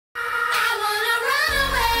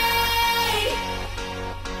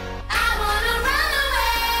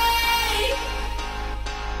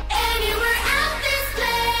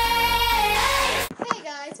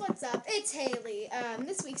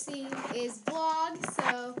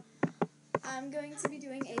So I'm going to be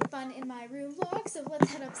doing a fun in my room vlog, so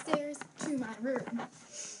let's head upstairs to my room.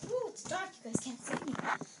 Ooh, it's dark, you guys can't see me.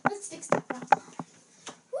 Let's fix that problem.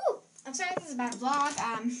 Woo! I'm sorry if this is a bad vlog.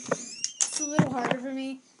 It's a little harder for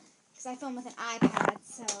me because I film with an iPad,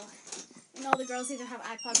 so and all the girls either have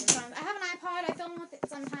iPods or phones. I have an iPod, I film with it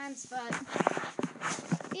sometimes, but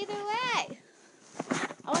either way.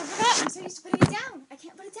 Oh, I forgot, I'm so used to putting it down. I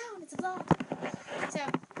can't put it down, it's a vlog. So,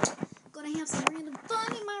 gonna have some random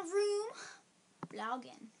fun in my room.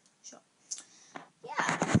 Vlogging. Sure.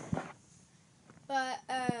 Yeah. But,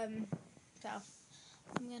 so,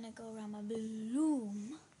 I'm gonna go around my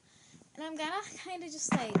room. And I'm gonna kind of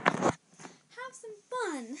just, like, have some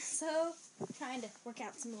fun. So, I'm trying to work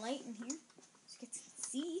out some light in here. So you can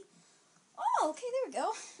see. Oh, okay, there we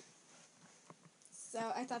go. So,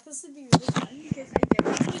 I thought this would be really fun because I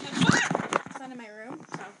never have fun in my room.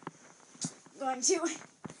 So, I'm going to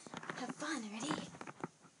have fun. Ready?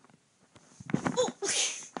 Oh!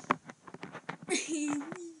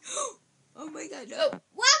 Oh my god, no.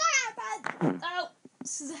 Why my iPad? Oh,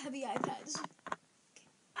 this is a heavy iPad. Okay.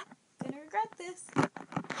 Gonna regret this.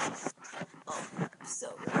 Oh, I'm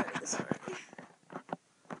so regretting this already.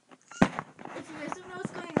 If you guys don't know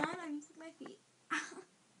what's going on, I'm using my feet.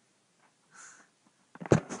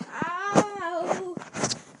 Ow!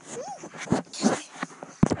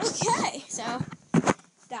 Okay, so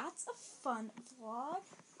that's a fun vlog.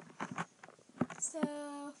 So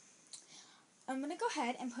I'm gonna go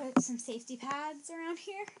ahead and put some safety pads around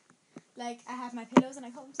here. Like, I have my pillows and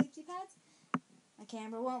I call them safety pads. My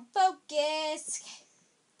camera won't focus. Okay.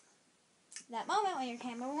 That moment when your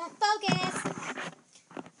camera won't focus.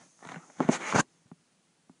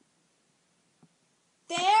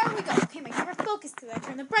 There we go. Okay, my camera focused because I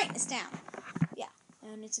turned the brightness down. Yeah,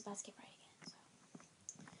 and it's about to get bright again.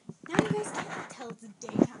 So now you guys can't tell it's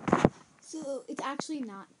daytime. So it's actually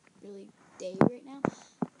not really day right now.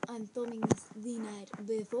 I'm filming this the night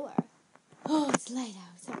before. Oh, it's light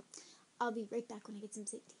out. So I'll be right back when I get some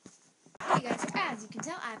safety. Okay guys, as you can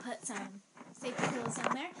tell, I put some safety pillows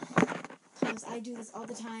on there. Because I do this all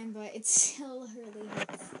the time, but it still really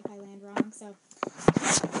hurts if I land wrong. So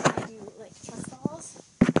I do like trust falls.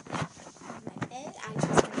 My bed, I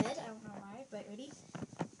trust my bed. I don't know why, but ready?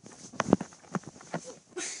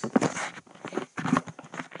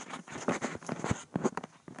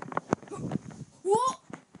 Whoa!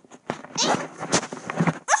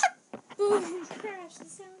 Boom! Crash! The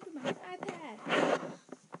sound of my iPad.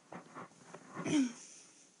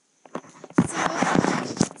 So,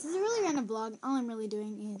 this is a really random vlog. All I'm really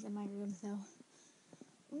doing is in my room, so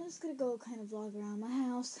I'm just gonna go kind of vlog around my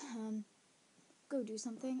house. Go do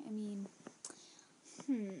something. I mean,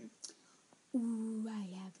 ooh, I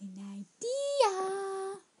have an idea.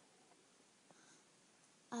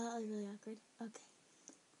 That was really awkward. Okay.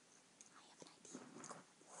 I have an idea. Let's go.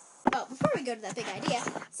 Oh, before we go to that big idea,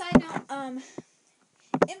 side note,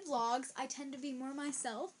 in vlogs, I tend to be more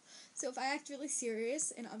myself. So if I act really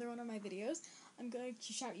serious in other one of my videos, I'm going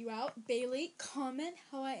to shout you out. Bailey, comment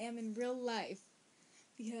how I am in real life.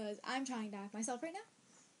 Because I'm trying to act myself right now.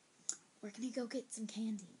 We're going to go get some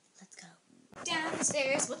candy. Let's go. Down the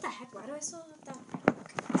stairs. What the heck? Why do I still have that?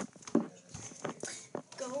 Okay.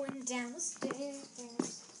 Going down the stairs.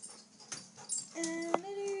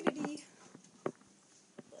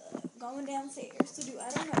 Going downstairs to do I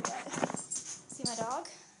don't know what. See my dog?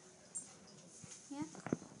 Yeah?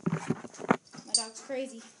 My dog's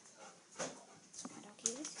crazy. My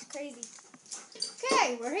dog is crazy.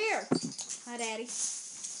 Okay, we're here. Hi, Daddy.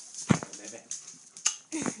 Okay,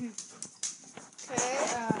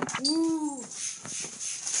 ooh.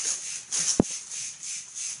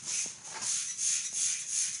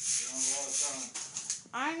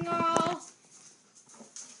 I know.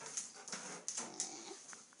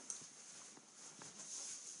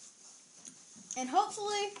 And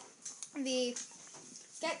hopefully the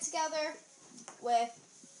get together with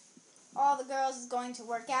all the girls is going to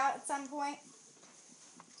work out at some point.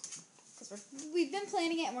 Because we've been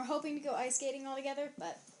planning it and we're hoping to go ice skating all together,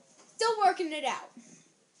 but still working it out.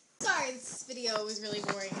 Sorry, this video was really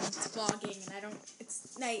boring. It's vlogging and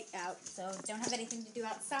it's night out, so don't have anything to do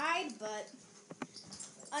outside, but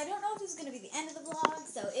I don't know if this is going to be the end of the vlog,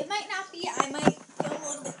 so it might not be. I might film a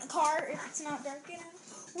little bit in the car if it's not dark enough.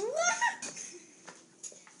 Let's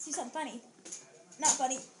do something funny. Not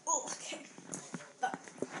funny. Oh, okay. But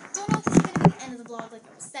don't know if this is going to be the end of the vlog, like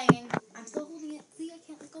I was saying. I'm still holding it. See, I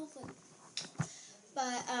can't let go of it.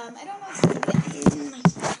 But I don't know if this is going to be the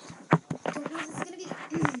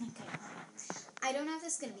I don't know if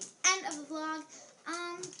this is going to be the end of the vlog.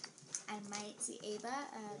 I might see Ava.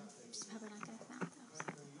 She's probably not going to come out, though.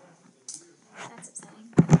 So that's upsetting.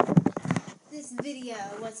 this video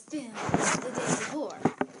was filmed the day before.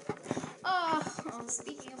 Oh,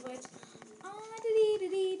 speaking of which,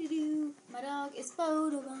 my dog is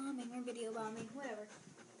photobombing or video bombing, whatever.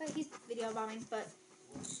 But he's video bombing, but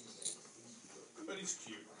he's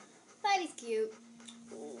cute. But he's cute.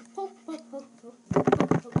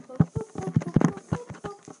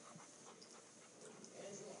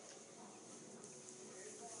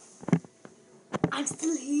 I'm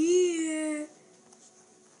still here.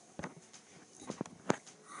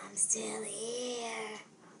 I'm still here.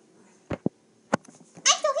 I'm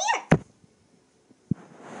still here.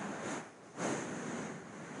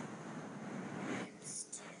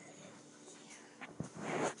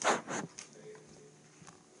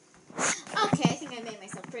 Okay, I think I made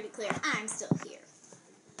myself pretty clear. I'm still here.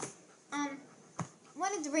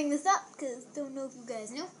 Wanted to bring this up because don't know if you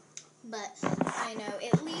guys know, but I know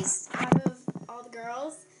at least out of all the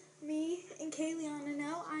girls, me and Kayleana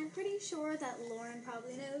know. I'm pretty sure that Lauren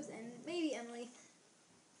probably knows, and maybe Emily.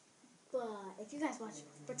 But if you guys watch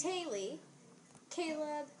Bertaley,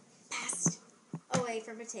 Caleb passed away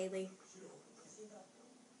from Bertaley.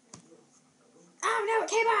 Oh no, it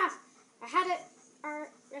came off! I had it.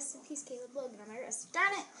 Rest in peace, Caleb Logan, on my wrist.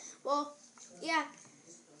 Darn it! Well, yeah.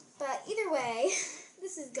 But either way,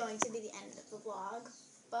 this is going to be the end of the vlog.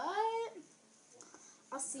 But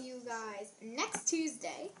I'll see you guys next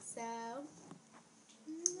Tuesday. So,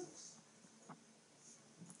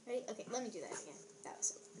 ready? Okay, let me do that again. That was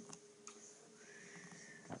so